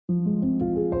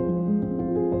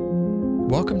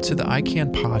Welcome to the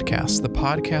ICANN podcast, the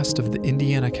podcast of the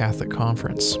Indiana Catholic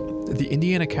Conference. The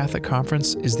Indiana Catholic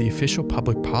Conference is the official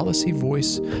public policy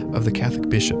voice of the Catholic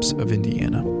bishops of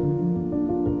Indiana.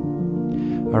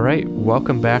 All right,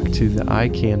 welcome back to the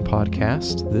ICANN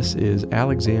podcast. This is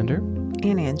Alexander.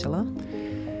 And Angela.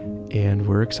 And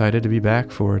we're excited to be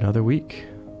back for another week.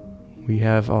 We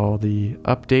have all the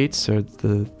updates, or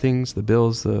the things, the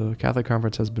bills the Catholic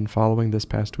Conference has been following this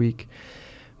past week.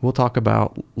 We'll talk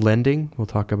about lending, we'll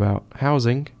talk about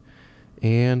housing,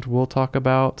 and we'll talk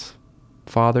about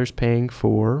fathers paying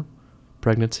for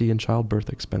pregnancy and childbirth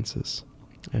expenses.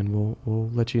 And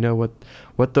we'll let you know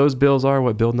what those bills are,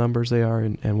 what bill numbers they are,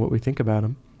 and what we think about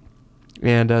them.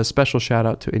 And a special shout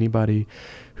out to anybody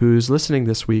who's listening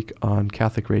this week on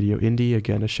Catholic Radio Indy.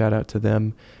 Again, a shout out to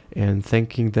them and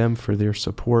thanking them for their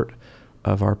support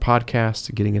of our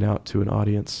podcast, getting it out to an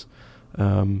audience,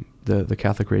 the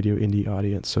Catholic Radio Indy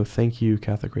audience. So thank you,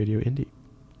 Catholic Radio Indy.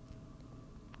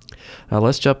 Now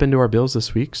let's jump into our bills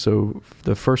this week. So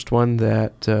the first one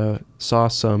that saw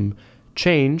some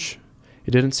change,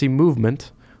 it didn't see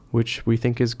movement, which we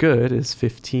think is good, is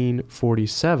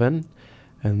 1547,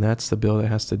 and that's the bill that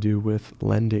has to do with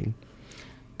lending.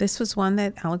 This was one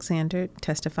that Alexander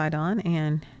testified on,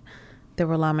 and there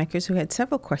were lawmakers who had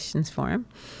several questions for him.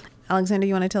 Alexander,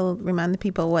 you want to remind the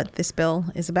people what this bill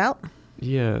is about?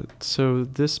 Yeah, so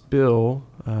this bill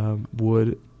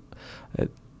would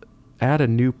add a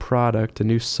new product, a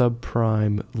new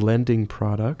subprime lending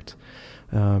product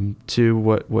to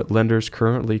what lenders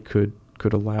currently could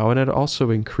allow, and it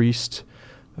also increased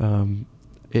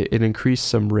it increased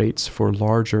some rates for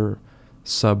larger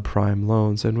subprime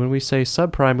loans. And when we say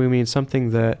subprime, we mean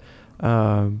something that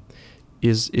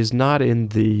is not in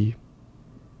the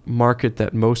market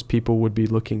that most people would be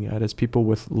looking at. It's people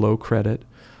with low credit.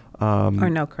 Or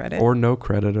no credit. Or no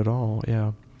credit at all,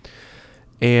 yeah.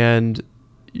 And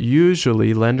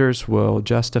usually lenders will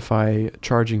justify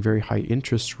charging very high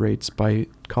interest rates by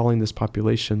calling this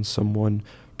population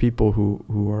people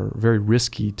who are very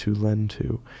risky to lend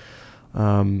to.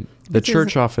 The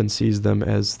church often sees them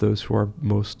as those who are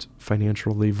most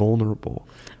financially vulnerable.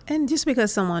 And just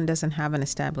because someone doesn't have an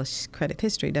established credit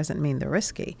history doesn't mean they're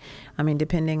risky. I mean,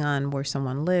 depending on where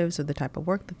someone lives or the type of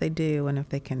work that they do, and if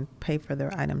they can pay for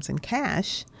their items in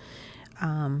cash,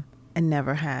 and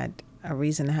never had a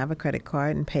reason to have a credit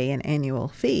card and pay an annual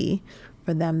fee,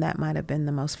 for them that might have been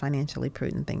the most financially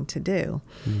prudent thing to do.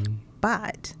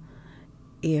 But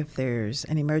if there's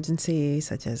an emergency,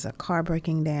 such as a car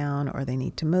breaking down, or they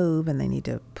need to move and they need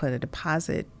to put a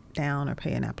deposit down or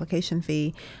pay an application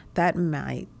fee, that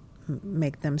might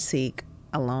make them seek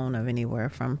a loan of anywhere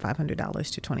from $500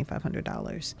 to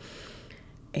 $2,500.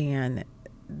 And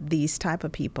these type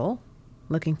of people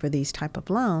looking for these type of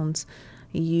loans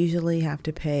usually have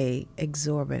to pay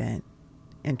exorbitant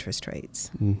interest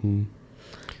rates. Mm-hmm.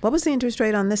 What was the interest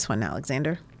rate on this one,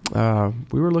 Alexander?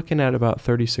 We were looking at about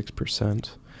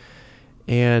 36%.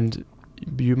 And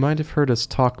you might have heard us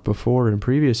talk before in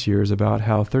previous years about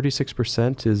how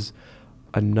 36% is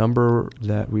a number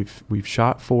that we've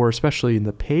shot for, especially in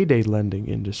the payday lending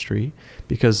industry,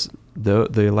 because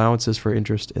the allowances for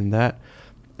interest in at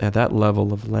that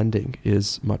level of lending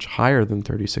is much higher than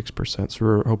 36%. So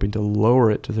we're hoping to lower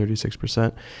it to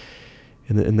 36%.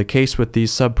 In the case with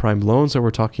these subprime loans that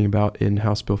we're talking about in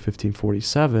House Bill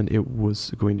 1547, it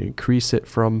was going to increase it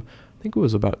from, I think it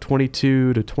was about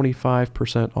 22 to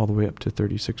 25%, all the way up to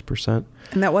 36%.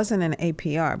 And that wasn't an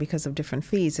APR. Because of different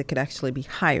fees, it could actually be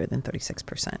higher than 36%.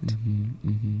 Mm-hmm,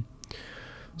 mm-hmm.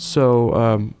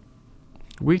 So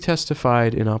we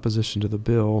testified in opposition to the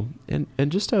bill. And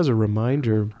just as a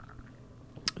reminder,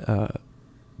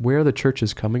 where the church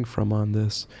is coming from on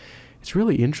this, it's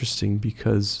really interesting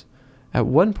because at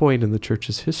one point in the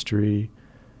church's history,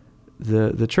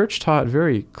 the church taught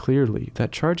very clearly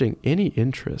that charging any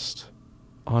interest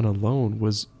on a loan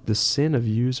was the sin of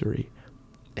usury.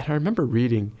 And I remember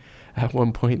reading at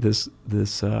one point this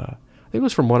I think it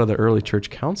was from one of the early church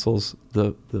councils.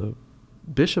 The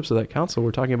bishops of that council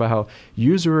were talking about how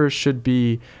usurers should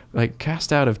be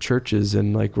cast out of churches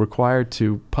and required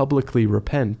to publicly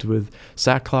repent with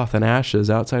sackcloth and ashes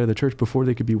outside of the church before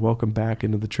they could be welcomed back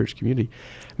into the church community.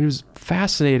 I mean, it was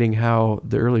fascinating how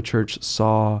the early church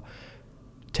saw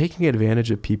taking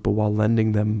advantage of people while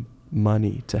lending them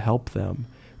money to help them.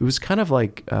 It was kind of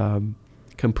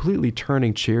completely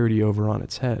turning charity over on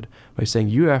its head by saying,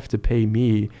 you have to pay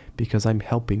me because I'm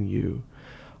helping you.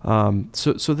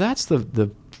 So that's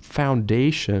the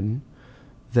foundation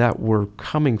that we're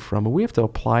coming from, and we have to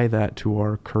apply that to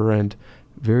our current,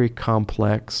 very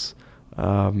complex,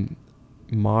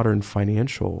 modern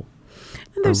financial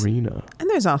arena. And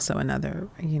there's also another,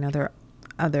 there are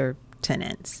other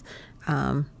tenants.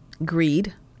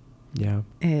 Greed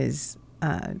is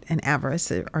and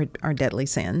avarice are deadly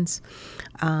sins.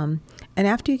 And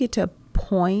after you get to a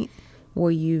point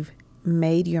where you've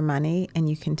made your money and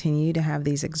you continue to have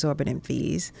these exorbitant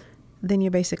fees, then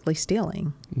you're basically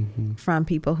stealing from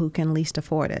people who can least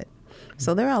afford it.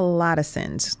 So there are a lot of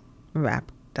sins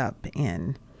wrapped up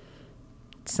in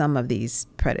some of these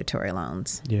predatory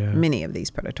loans. Many of these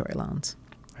predatory loans.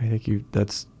 I think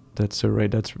that's so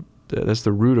right. That's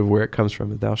the root of where it comes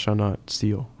from. Thou shalt not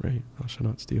steal, right? Thou shalt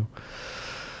not steal.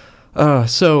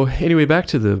 So anyway, back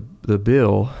to the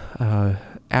bill.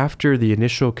 After the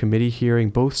initial committee hearing,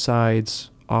 both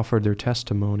sides offered their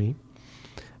testimony.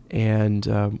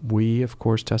 And we, of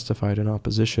course, testified in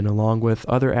opposition, along with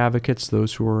other advocates,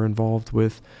 those who were involved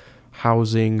with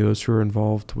housing, those who were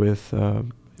involved with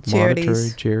monetary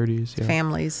charities,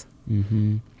 families.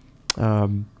 And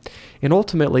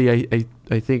ultimately,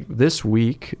 I think this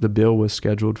week the bill was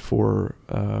scheduled for,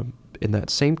 in that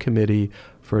same committee,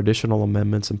 for additional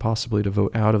amendments and possibly to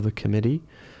vote out of the committee.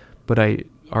 But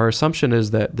our assumption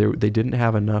is that they didn't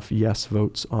have enough yes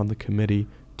votes on the committee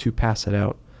to pass it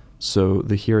out. So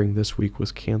the hearing this week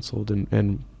was canceled,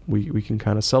 and we can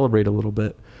kind of celebrate a little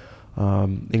bit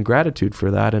in gratitude for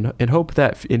that, and hope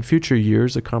that in future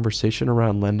years a conversation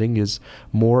around lending is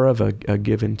more of a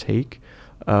give and take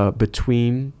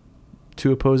between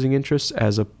two opposing interests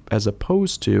as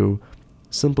opposed to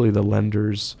simply the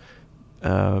lenders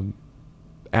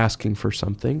asking for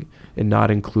something and not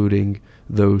including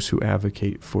those who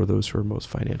advocate for those who are most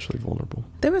financially vulnerable.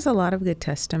 There was a lot of good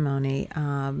testimony,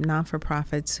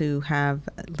 non-for-profits who have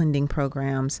lending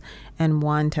programs, and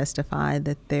one testified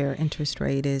that their interest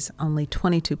rate is only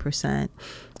 22%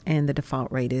 and the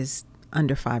default rate is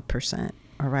under 5%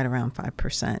 or right around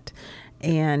 5%.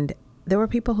 And there were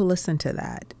people who listened to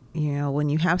that. You know, when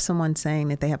you have someone saying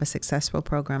that they have a successful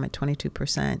program at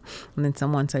 22%, and then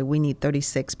someone say we need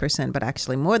 36%, but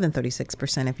actually more than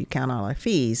 36% if you count all our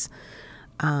fees,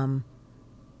 I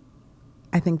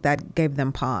think that gave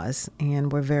them pause,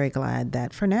 and we're very glad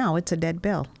that for now it's a dead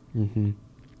bill.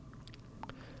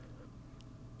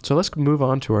 So let's move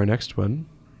on to our next one.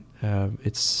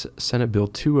 It's Senate Bill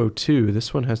 202.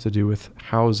 This one has to do with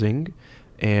housing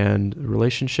and the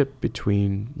relationship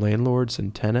between landlords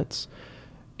and tenants.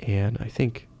 And I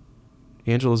think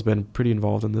Angela's been pretty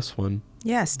involved in this one.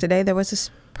 Yes, today there was a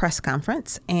press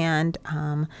conference, and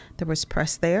there was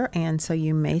press there, and so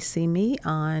you may see me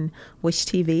on Wish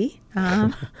TV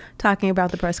talking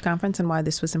about the press conference and why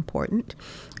this was important.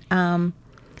 One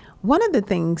of the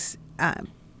things,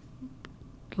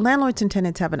 landlords and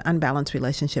tenants have an unbalanced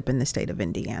relationship in the state of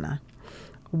Indiana.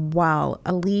 While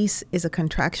a lease is a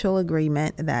contractual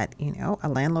agreement that, you know, a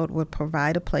landlord would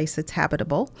provide a place that's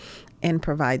habitable and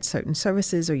provide certain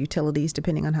services or utilities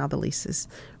depending on how the lease is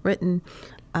written,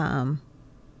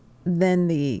 then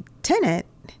the tenant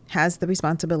has the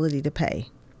responsibility to pay.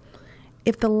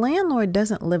 If the landlord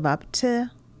doesn't live up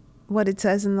to what it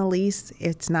says in the lease,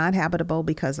 it's not habitable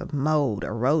because of mold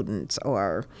or rodents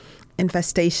or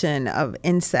infestation of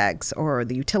insects, or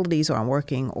the utilities aren't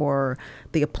working, or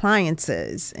the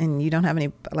appliances, and you don't have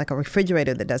any, like a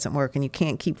refrigerator that doesn't work and you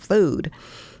can't keep food,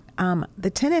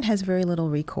 the tenant has very little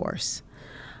recourse.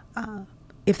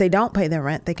 If they don't pay their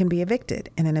rent, they can be evicted,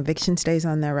 and an eviction stays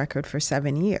on their record for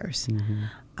 7 years.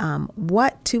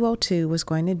 What 202 was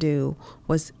going to do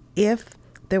was, if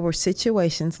there were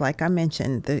situations like I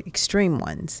mentioned, the extreme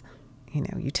ones, you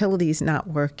know, utilities not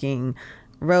working,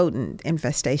 rodent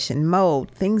infestation,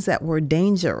 mold, things that were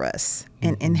dangerous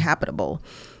and inhabitable,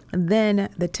 then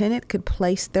the tenant could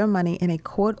place their money in a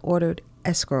court-ordered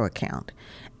escrow account.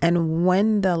 And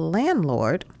when the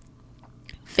landlord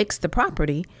fixed the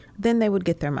property, then they would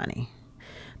get their money.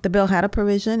 The bill had a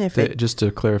provision just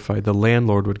to clarify, the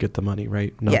landlord would get the money,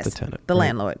 right? Not yes, the tenant. The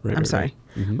landlord. I'm sorry.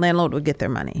 Landlord would get their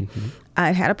money.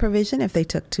 It had a provision, if they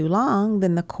took too long,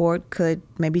 then the court could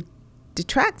maybe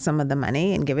detract some of the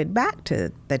money and give it back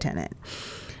to the tenant.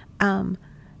 The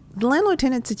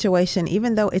landlord-tenant situation,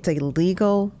 even though it's a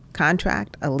legal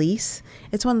contract, a lease,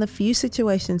 it's one of the few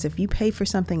situations, if you pay for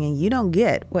something and you don't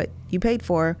get what you paid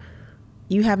for,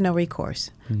 you have no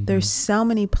recourse. There's so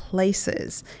many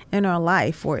places in our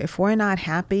life where if we're not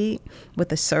happy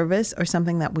with a service or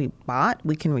something that we bought,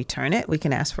 we can return it. We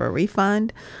can ask for a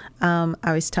refund.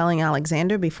 I was telling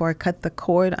Alexander before I cut the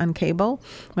cord on cable,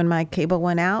 when my cable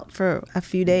went out for a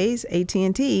few days,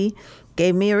 AT&T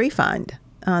gave me a refund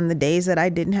on the days that I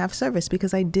didn't have service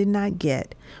because I did not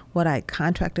get what I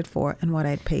contracted for and what I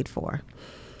had paid for.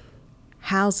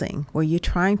 Housing, where you're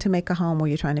trying to make a home, where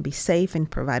you're trying to be safe and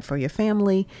provide for your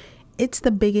family, it's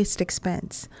the biggest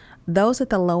expense. Those at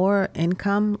the lower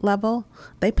income level,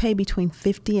 they pay between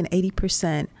 50 and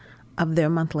 80% of their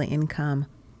monthly income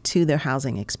to their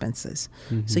housing expenses.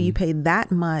 So you pay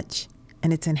that much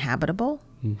and it's inhabitable.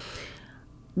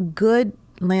 Good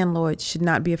landlords should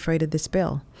not be afraid of this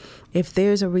bill. If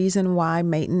there's a reason why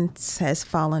maintenance has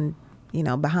fallen,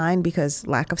 behind because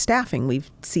lack of staffing, we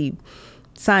see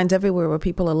signs everywhere where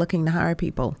people are looking to hire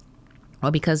people,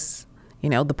 or because,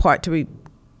 the part to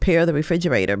repair the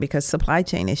refrigerator because supply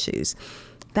chain issues,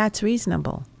 that's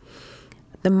reasonable.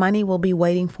 The money will be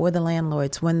waiting for the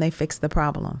landlords when they fix the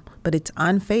problem. But it's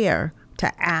unfair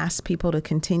to ask people to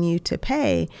continue to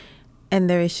pay and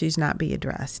their issues not be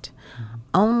addressed.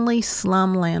 Only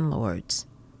slum landlords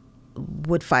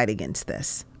would fight against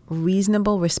this.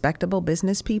 Reasonable, respectable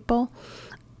business people,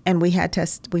 and we had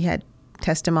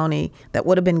testimony that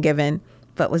would have been given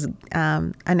but was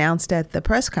announced at the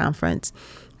press conference.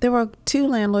 There were 2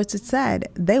 landlords that said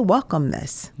they welcome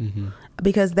this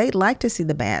because they'd like to see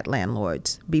the bad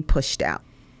landlords be pushed out.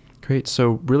 Great.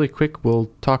 So really quick,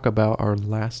 we'll talk about our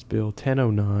last bill,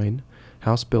 1009,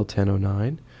 House Bill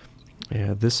 1009.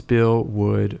 This bill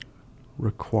would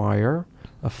require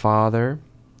a father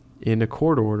in a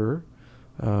court order,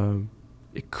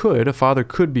 a father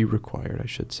could be required, I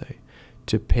should say,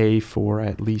 to pay for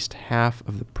at least half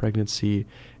of the pregnancy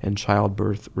and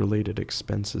childbirth related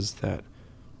expenses that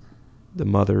the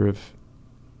mother of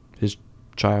his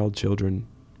children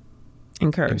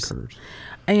incurs.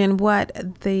 And what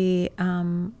the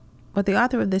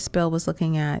author of this bill was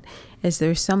looking at is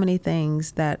there's so many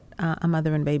things that a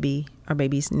mother and baby or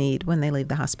babies need when they leave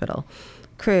the hospital.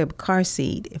 Crib, car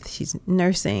seat, if she's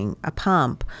nursing, a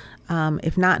pump,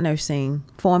 if not nursing,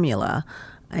 formula,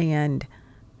 and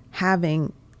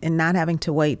not having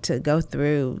to wait to go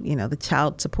through, the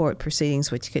child support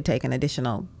proceedings, which could take an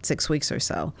additional 6 weeks or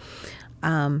so.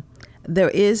 There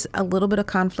is a little bit of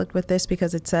conflict with this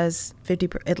because it says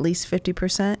at least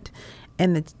 50%,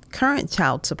 and the current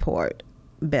child support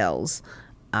bills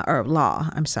or law.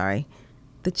 I'm sorry,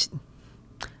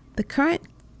 the current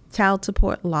child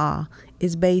support law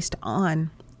is based on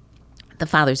the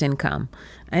father's income,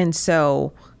 and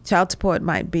so child support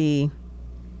might be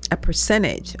a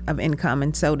percentage of income,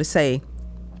 and so to say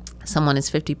someone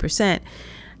is 50%,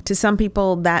 to some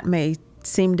people that may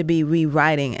seem to be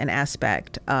rewriting an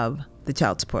aspect of the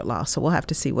child support law. So we'll have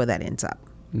to see where that ends up.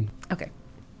 Okay.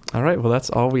 All right. Well, that's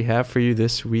all we have for you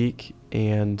this week.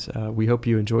 And we hope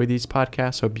you enjoy these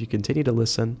podcasts. Hope you continue to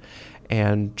listen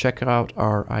and check out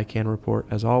our ICANN report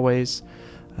as always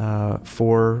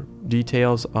for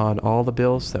details on all the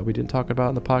bills that we didn't talk about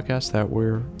in the podcast that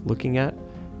we're looking at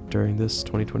during this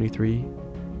 2023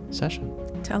 session.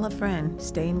 Tell a friend,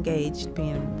 stay engaged, be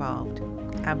involved,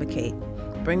 advocate,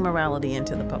 bring morality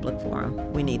into the public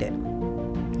forum. We need it.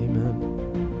 Amen.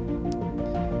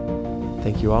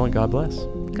 Thank you all, and God bless.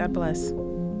 God bless.